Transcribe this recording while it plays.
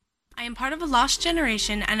am part of a lost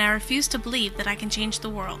generation, and I refuse to believe that I can change the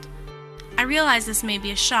world. I realize this may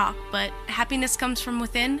be a shock, but happiness comes from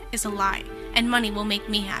within is a lie, and money will make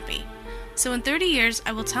me happy. So in 30 years,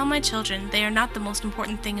 I will tell my children they are not the most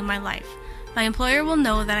important thing in my life. My employer will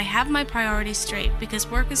know that I have my priorities straight because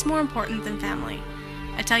work is more important than family.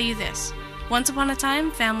 I tell you this, once upon a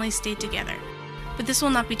time, families stayed together. But this will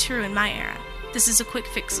not be true in my era. This is a quick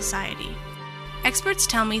fix society. Experts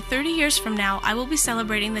tell me 30 years from now I will be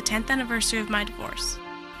celebrating the 10th anniversary of my divorce.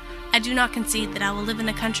 I do not concede that I will live in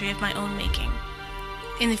a country of my own making.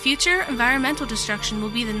 In the future, environmental destruction will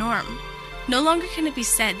be the norm. No longer can it be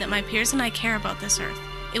said that my peers and I care about this earth.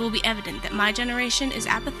 It will be evident that my generation is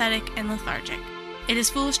apathetic and lethargic. It is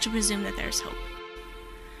foolish to presume that there is hope.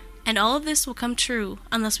 And all of this will come true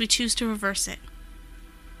unless we choose to reverse it.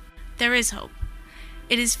 There is hope.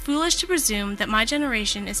 It is foolish to presume that my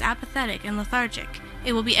generation is apathetic and lethargic.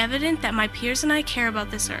 It will be evident that my peers and I care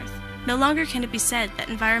about this earth. No longer can it be said that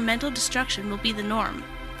environmental destruction will be the norm.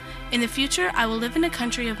 In the future, I will live in a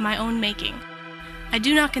country of my own making. I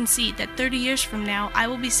do not concede that 30 years from now, I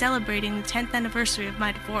will be celebrating the 10th anniversary of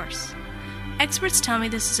my divorce. Experts tell me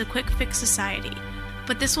this is a quick fix society,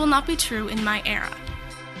 but this will not be true in my era.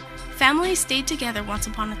 Families stayed together once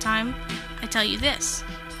upon a time. I tell you this,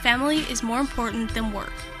 family is more important than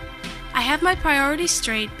work. I have my priorities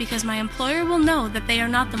straight because my employer will know that they are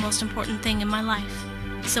not the most important thing in my life.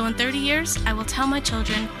 So in 30 years, I will tell my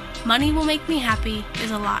children, money will make me happy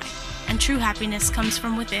is a lie, and true happiness comes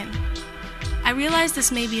from within. I realize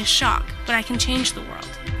this may be a shock, but I can change the world,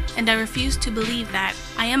 and I refuse to believe that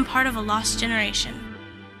I am part of a lost generation.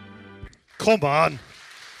 Come on.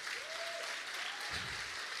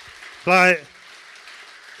 Like,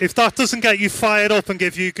 if that doesn't get you fired up and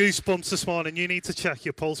give you goosebumps this morning, you need to check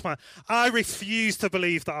your pulse, man. I refuse to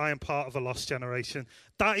believe that I am part of a lost generation.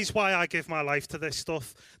 That is why I give my life to this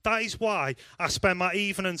stuff. That is why I spend my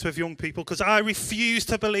evenings with young people, because I refuse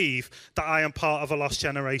to believe that I am part of a lost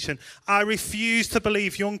generation. I refuse to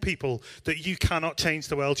believe, young people, that you cannot change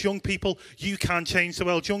the world. Young people, you can change the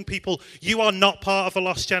world. Young people, you are not part of a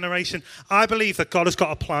lost generation. I believe that God has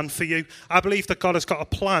got a plan for you. I believe that God has got a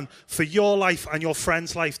plan for your life and your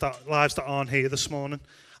friends' lives that aren't here this morning.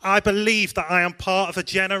 I believe that I am part of a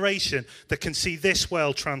generation that can see this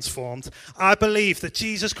world transformed. I believe that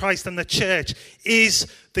Jesus Christ and the church is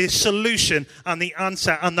the solution and the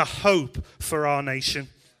answer and the hope for our nation.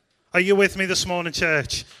 Are you with me this morning,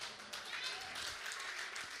 church?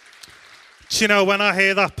 Do you know, when I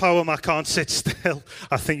hear that poem, I can't sit still.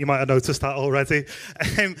 I think you might have noticed that already.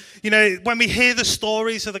 You know, when we hear the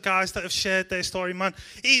stories of the guys that have shared their story, man,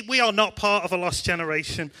 we are not part of a lost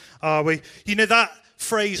generation, are we? You know, that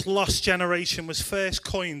phrase lost generation was first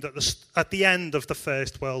coined at the end of the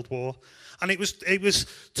First World War. And it was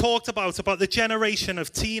talked about the generation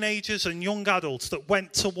of teenagers and young adults that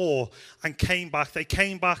went to war and came back. They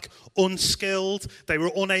came back unskilled. They were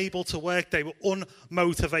unable to work. They were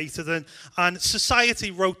unmotivated. And society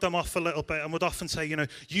wrote them off a little bit and would often say, you know,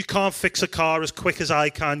 you can't fix a car as quick as I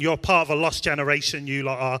can. You're part of a lost generation, you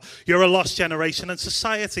lot are. You're a lost generation. And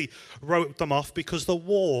society wrote them off because the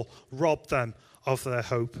war robbed them of their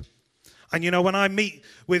hope. And, you know, when I meet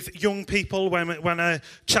with young people, when I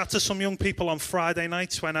chat to some young people on Friday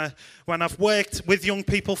nights, when I've worked with young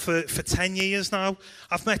people for 10 years now,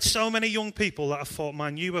 I've met so many young people that I thought,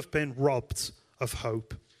 man, you have been robbed of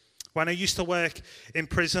hope. When I used to work in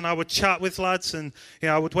prison, I would chat with lads and, you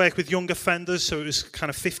know, I would work with young offenders, so it was kind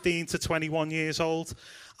of 15 to 21 years old.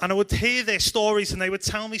 And I would hear their stories and they would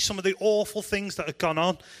tell me some of the awful things that had gone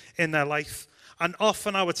on in their life. And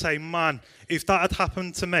often I would say, man, if that had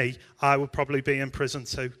happened to me, I would probably be in prison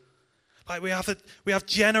too. Like we have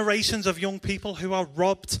generations of young people who are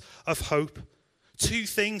robbed of hope. Two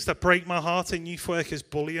things that break my heart in youth work is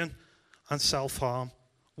bullying and self-harm.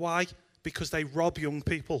 Why? Because they rob young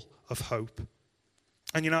people of hope.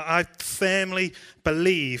 And, you know, I firmly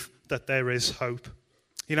believe that there is hope.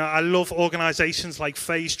 You know, I love organisations like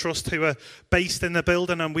Phase Trust who are based in the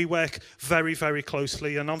building, and we work very, very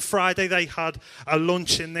closely. And on Friday they had a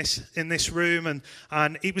lunch in this room,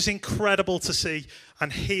 and it was incredible to see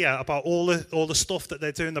and hear about all the stuff that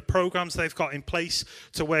they're doing, the programs they've got in place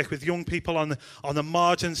to work with young people on the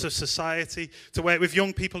margins of society, to work with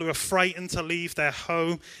young people who are frightened to leave their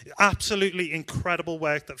home. Absolutely incredible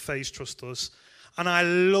work that Phase Trust does. And I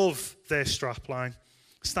love their strapline,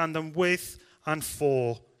 standing with and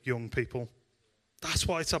for young people. That's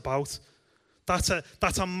what it's about. That's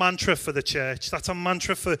a mantra for the church. That's a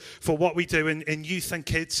mantra for what we do in youth and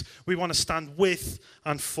kids. We want to stand with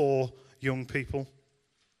and for young people.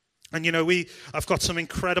 And, you know, I've got some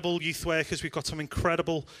incredible youth workers. We've got some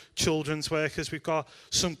incredible children's workers. We've got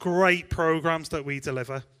some great programs that we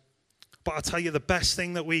deliver. But I tell you, the best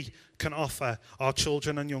thing that we can offer our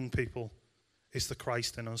children and young people is the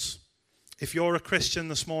Christ in us. If you're a Christian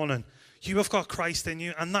this morning, you have got Christ in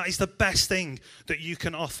you. And that is the best thing that you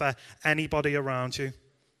can offer anybody around you.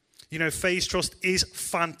 You know, Faith Trust is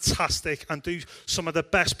fantastic and do some of the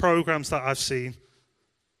best programs that I've seen.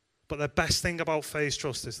 But the best thing about Faith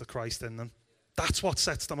Trust is the Christ in them. That's what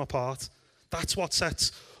sets them apart. That's what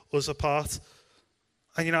sets us apart.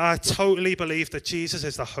 And, you know, I totally believe that Jesus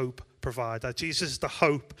is the hope provider. Jesus is the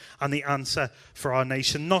hope and the answer for our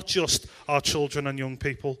nation, not just our children and young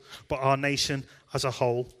people, but our nation as a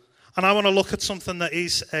whole. And I want to look at something that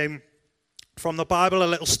is from the Bible, a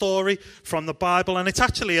little story from the Bible, and it's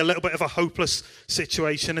actually a little bit of a hopeless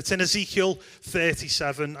situation. It's in Ezekiel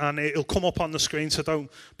 37, and it'll come up on the screen, so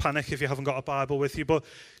don't panic if you haven't got a Bible with you. But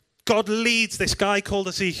God leads this guy called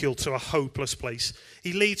Ezekiel to a hopeless place.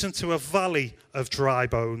 He leads him to a valley of dry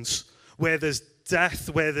bones, where there's death,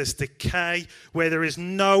 where there's decay, where there is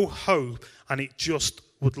no hope, and it just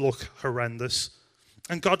would look horrendous.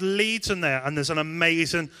 And God leads him there, and there's an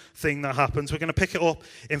amazing thing that happens. We're going to pick it up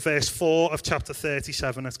in verse 4 of chapter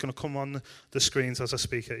 37. It's going to come on the screens as I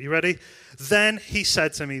speak it. You ready? Then he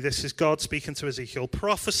said to me, this is God speaking to Ezekiel,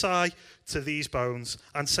 prophesy to these bones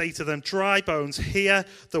and say to them, dry bones, hear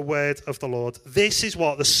the word of the Lord. This is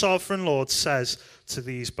what the sovereign Lord says to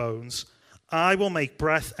these bones. I will make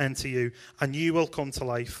breath enter you, and you will come to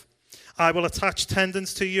life. I will attach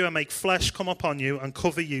tendons to you and make flesh come upon you and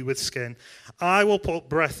cover you with skin. I will put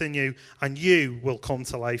breath in you, and you will come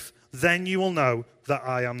to life. Then you will know that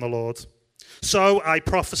I am the Lord. So I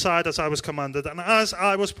prophesied as I was commanded, and as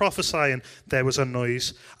I was prophesying, there was a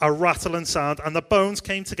noise, a rattling sound, and the bones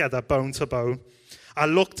came together, bone to bone. I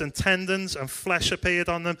looked, and tendons and flesh appeared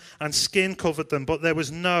on them, and skin covered them, but there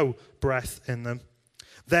was no breath in them.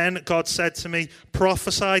 Then God said to me,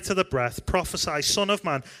 prophesy to the breath, prophesy, son of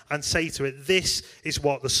man, and say to it, this is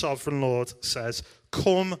what the sovereign Lord says.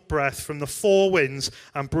 Come, breath from the four winds,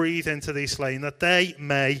 and breathe into these slain, that they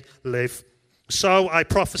may live. So I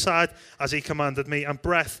prophesied as he commanded me, and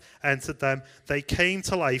breath entered them. They came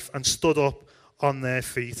to life and stood up on their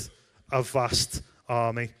feet, a vast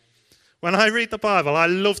army. When I read the Bible, I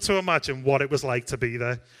love to imagine what it was like to be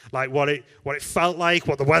there. Like what it felt like,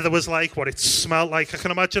 what the weather was like, what it smelled like. I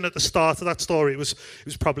can imagine at the start of that story, it was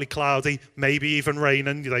probably cloudy, maybe even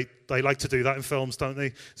raining. They like to do that in films, don't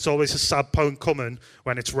they? It's always a sad point coming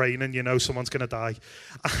when it's raining, you know someone's going to die.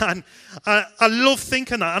 And I love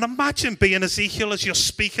thinking that. And imagine being Ezekiel as you're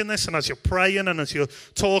speaking this and as you're praying and as you're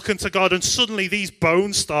talking to God, and suddenly these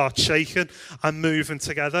bones start shaking and moving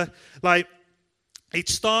together. Like,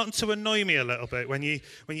 it's starting to annoy me a little bit when you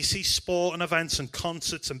see sport and events and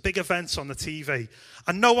concerts and big events on the TV,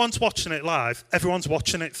 and no one's watching it live. Everyone's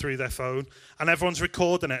watching it through their phone, and everyone's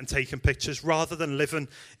recording it and taking pictures rather than living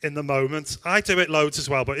in the moment. I do it loads as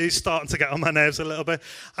well, but it's starting to get on my nerves a little bit.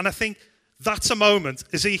 And I think that's a moment,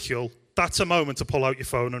 Ezekiel, that's a moment to pull out your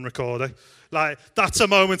phone and record it. Like, that's a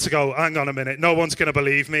moment to go, hang on a minute, no one's going to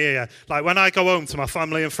believe me here. Like, when I go home to my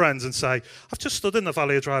family and friends and say, I've just stood in the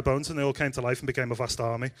Valley of Dry Bones and they all came to life and became a vast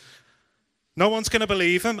army. No one's going to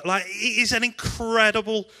believe him. Like, it is an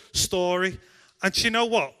incredible story. And do you know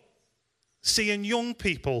what? Seeing young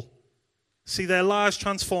people see their lives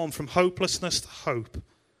transformed from hopelessness to hope,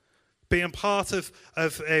 being part of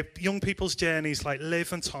young people's journeys like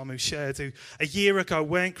Liv and Tom, who shared, who a year ago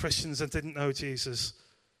weren't Christians and didn't know Jesus.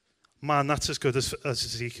 Man, that's as good as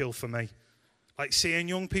Ezekiel for me. Like seeing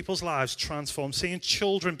young people's lives transform, seeing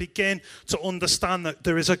children begin to understand that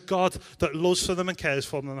there is a God that loves for them and cares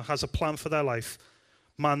for them and has a plan for their life.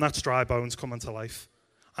 Man, that's dry bones coming to life.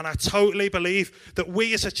 And I totally believe that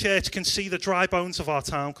we as a church can see the dry bones of our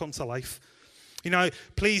town come to life. You know,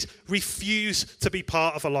 please refuse to be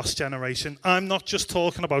part of a lost generation. I'm not just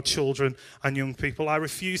talking about children and young people. I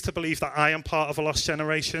refuse to believe that I am part of a lost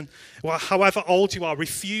generation. Well, however old you are,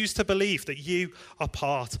 refuse to believe that you are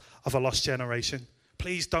part of a lost generation.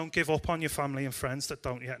 Please don't give up on your family and friends that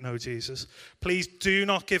don't yet know Jesus. Please do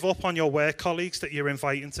not give up on your work colleagues that you're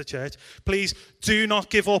inviting to church. Please do not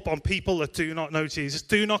give up on people that do not know Jesus.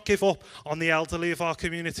 Do not give up on the elderly of our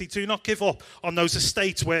community. Do not give up on those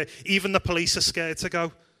estates where even the police are scared to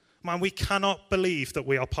go. Man, we cannot believe that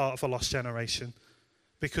we are part of a lost generation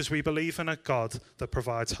because we believe in a God that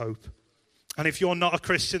provides hope. And if you're not a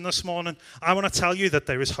Christian this morning, I want to tell you that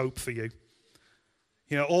there is hope for you.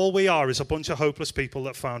 You know, all we are is a bunch of hopeless people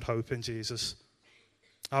that found hope in Jesus.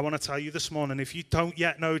 I want to tell you this morning, if you don't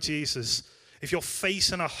yet know Jesus, if you're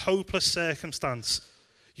facing a hopeless circumstance,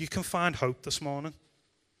 you can find hope this morning.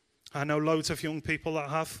 I know loads of young people that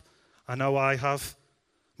have. I know I have.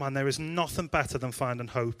 Man, there is nothing better than finding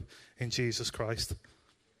hope in Jesus Christ.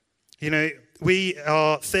 You know, we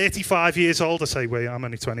are 35 years old. I say we, I'm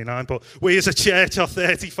only 29, but we as a church are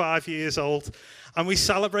 35 years old. And we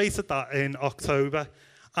celebrated that in October.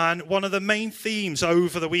 And one of the main themes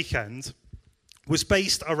over the weekend was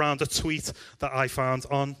based around a tweet that I found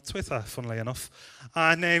on Twitter, funnily enough.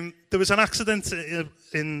 And there was an accident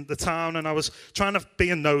in the town, and I was trying to be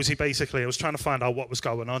a nosy, basically. I was trying to find out what was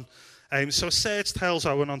going on. So I searched Hales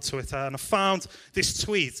Owen on Twitter, and I found this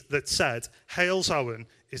tweet that said, Hales Owen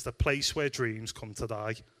is the place where dreams come to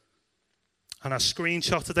die. And I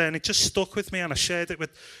screenshotted it, and it just stuck with me, and I shared it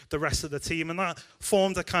with the rest of the team, and that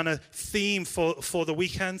formed a kind of theme for the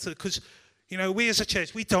weekend, because, you know, we as a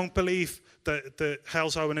church, we don't believe that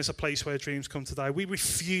Hales Owen is a place where dreams come to die. We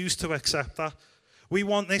refuse to accept that. We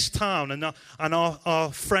want this town and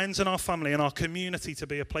our friends and our family and our community to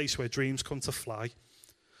be a place where dreams come to fly.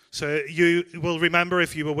 So you will remember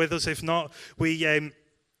if you were with us. If not, we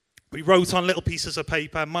wrote on little pieces of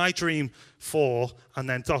paper, my dream for, and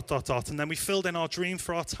then ... And then we filled in our dream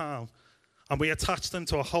for our town. And we attached them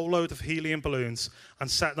to a whole load of helium balloons and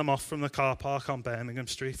set them off from the car park on Birmingham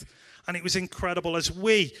Street. And it was incredible as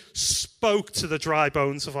we spoke to the dry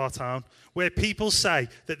bones of our town, where people say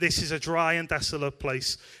that this is a dry and desolate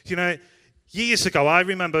place. You know, years ago, I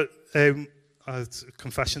remember...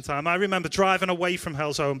 confession time. I remember driving away from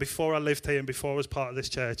Hales Owen before I lived here and before I was part of this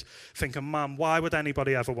church, thinking, man, why would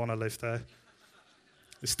anybody ever want to live there?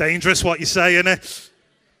 It's dangerous what you say, isn't it?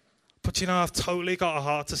 But, you know, I've totally got a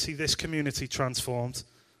heart to see this community transformed.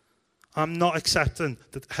 I'm not accepting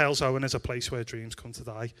that Hales Owen is a place where dreams come to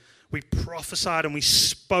die. We prophesied and we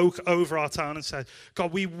spoke over our town and said,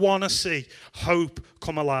 God, we want to see hope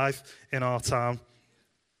come alive in our town.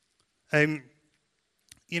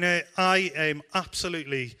 You know, I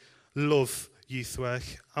absolutely love youth work.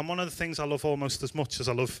 And one of the things I love almost as much as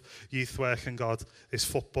I love youth work and God is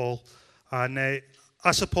football. And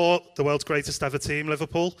I support the world's greatest ever team,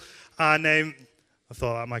 Liverpool. And I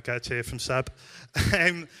thought that might get a cheer from Seb.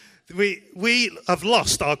 We have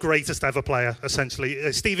lost our greatest ever player,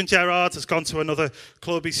 essentially. Steven Gerrard has gone to another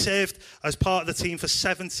club. He served as part of the team for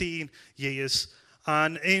 17 years.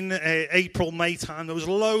 And in April, May time, there was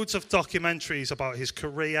loads of documentaries about his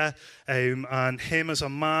career and him as a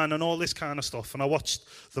man and all this kind of stuff. And I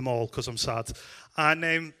watched them all because I'm sad.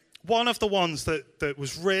 And one of the ones that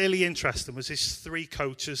was really interesting was his 3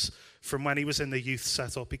 coaches from when he was in the youth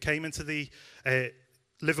setup. He came into the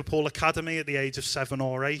Liverpool Academy at the age of 7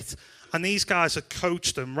 or 8. And these guys had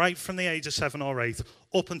coached him right from the age of 7 or 8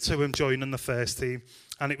 up until him joining the first team.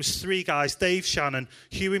 And it was 3 guys, Dave Shannon,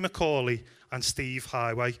 Hughie McCauley, and Steve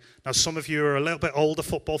Highway. Now, some of you who are a little bit older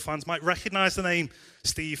football fans might recognise the name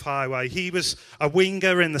Steve Highway. He was a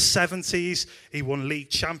winger in the 70s. He won league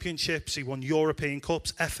championships. He won European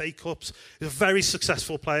Cups, FA Cups. He was a very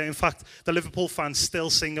successful player. In fact, the Liverpool fans still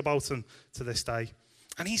sing about him to this day.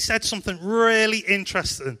 And he said something really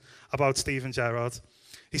interesting about Steven Gerrard.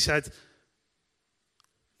 He said,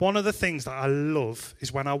 one of the things that I love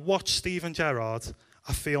is when I watch Steven Gerrard,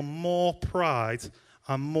 I feel more pride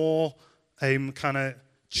and more kind of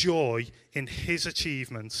joy in his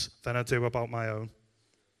achievements than I do about my own.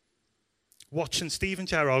 Watching Steven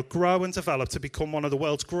Gerrard grow and develop to become one of the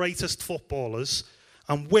world's greatest footballers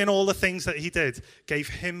and win all the things that he did gave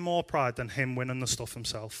him more pride than him winning the stuff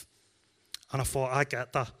himself. And I thought, I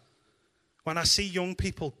get that. When I see young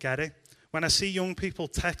people get it, when I see young people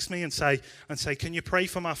text me and say, can you pray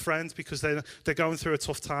for my friend because they're going through a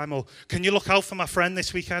tough time? Or can you look out for my friend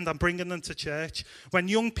this weekend? I'm bringing them to church. When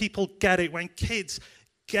young people get it, when kids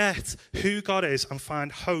get who God is and find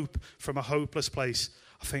hope from a hopeless place,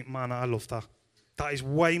 I think, man, I love that. That is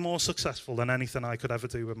way more successful than anything I could ever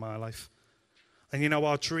do with my life. And, you know,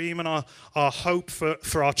 our dream and our hope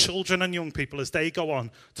for our children and young people as they go on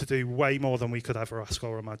to do way more than we could ever ask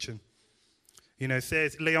or imagine. You know,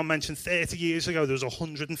 Leon mentioned 30 years ago, there was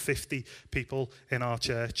 150 people in our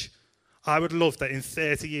church. I would love that in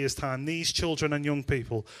 30 years' time, these children and young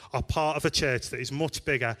people are part of a church that is much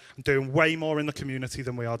bigger and doing way more in the community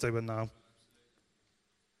than we are doing now.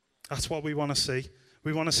 That's what we want to see.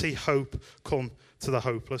 We want to see hope come to the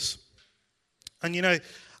hopeless. And, you know,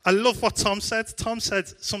 I love what Tom said. Tom said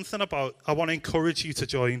something about, I want to encourage you to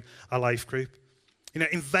join a life group. You know,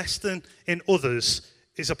 investing in others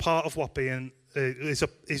is a part of what being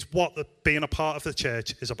being a part of the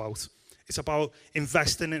church is about. It's about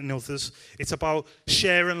investing in others. It's about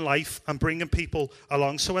sharing life and bringing people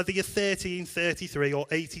along. So whether you're 13, 33 or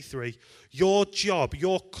 83, your job,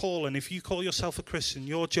 your calling, if you call yourself a Christian,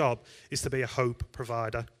 your job is to be a hope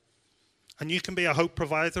provider. And you can be a hope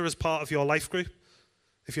provider as part of your life group.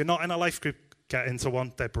 If you're not in a life group, get into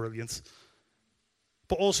one. They're brilliant.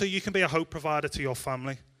 But also you can be a hope provider to your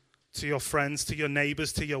family, to your friends, to your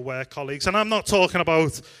neighbours, to your work colleagues. And I'm not talking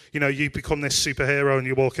about, you become this superhero and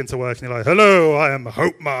you walk into work and you're like, hello, I am a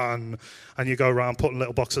Hope Man. And you go around putting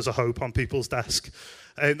little boxes of hope on people's desk.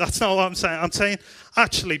 That's not what I'm saying. I'm saying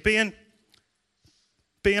actually being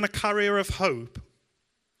a carrier of hope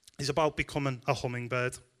is about becoming a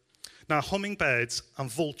hummingbird. Now, hummingbirds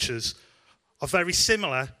and vultures are very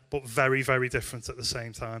similar, but very, very different at the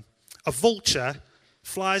same time. A vulture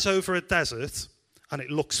flies over a desert and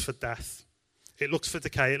it looks for death. It looks for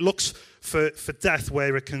decay. It looks for death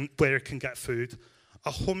where it can get food.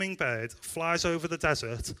 A hummingbird flies over the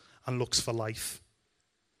desert and looks for life.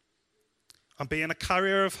 And being a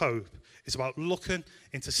carrier of hope is about looking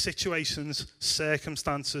into situations,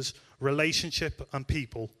 circumstances, relationship and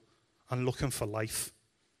people and looking for life.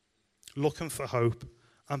 Looking for hope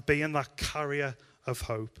and being that carrier of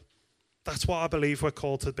hope. That's what I believe we're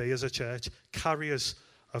called to be as a church, carriers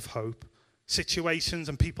of hope. Situations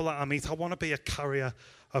and people that I meet, I want to be a carrier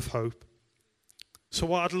of hope. So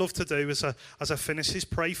what I'd love to do is, as I finish, is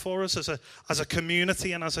pray for us as a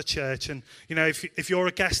community and as a church. And, if you're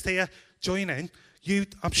a guest here, join in.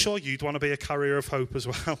 I'm sure you'd want to be a carrier of hope as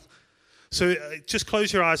well. So just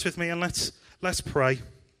close your eyes with me and let's pray.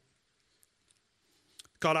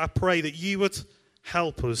 God, I pray that you would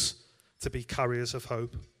help us to be carriers of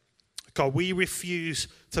hope. God, we refuse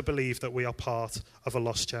to believe that we are part of a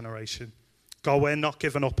lost generation. God, we're not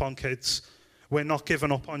giving up on kids. We're not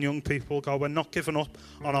giving up on young people. God, we're not giving up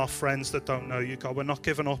on our friends that don't know you. God, we're not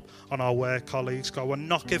giving up on our work colleagues. God, we're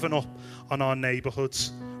not giving up on our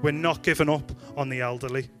neighbourhoods. We're not giving up on the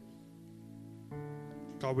elderly.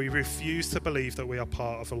 God, we refuse to believe that we are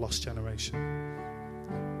part of a lost generation.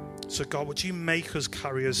 So God, would you make us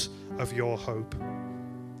carriers of your hope?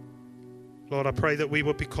 Lord, I pray that we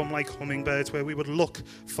would become like hummingbirds, where we would look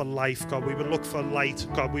for life, God. We would look for light,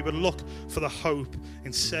 God. We would look for the hope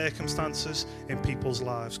in circumstances, in people's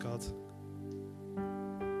lives, God.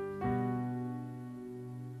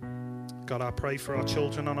 God, I pray for our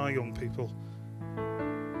children and our young people,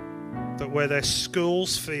 that where their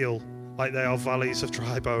schools feel like they are valleys of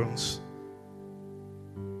dry bones,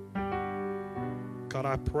 God,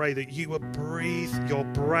 I pray that you would breathe your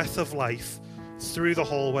breath of life through the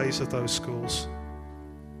hallways of those schools.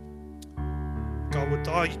 God, would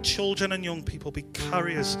our children and young people be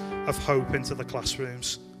carriers of hope into the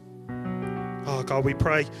classrooms? Oh, God, we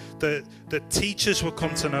pray that teachers will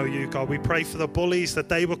come to know you. God, we pray for the bullies, that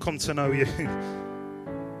they will come to know you.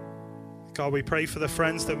 God, we pray for the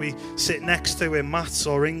friends that we sit next to in maths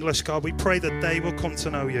or English. God, we pray that they will come to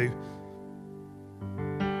know you.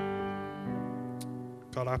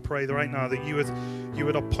 God, I pray right now that you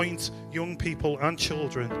would appoint young people and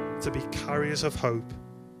children to be carriers of hope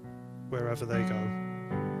wherever they go.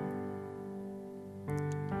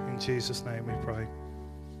 In Jesus' name we pray.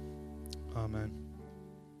 Amen.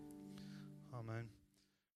 Amen.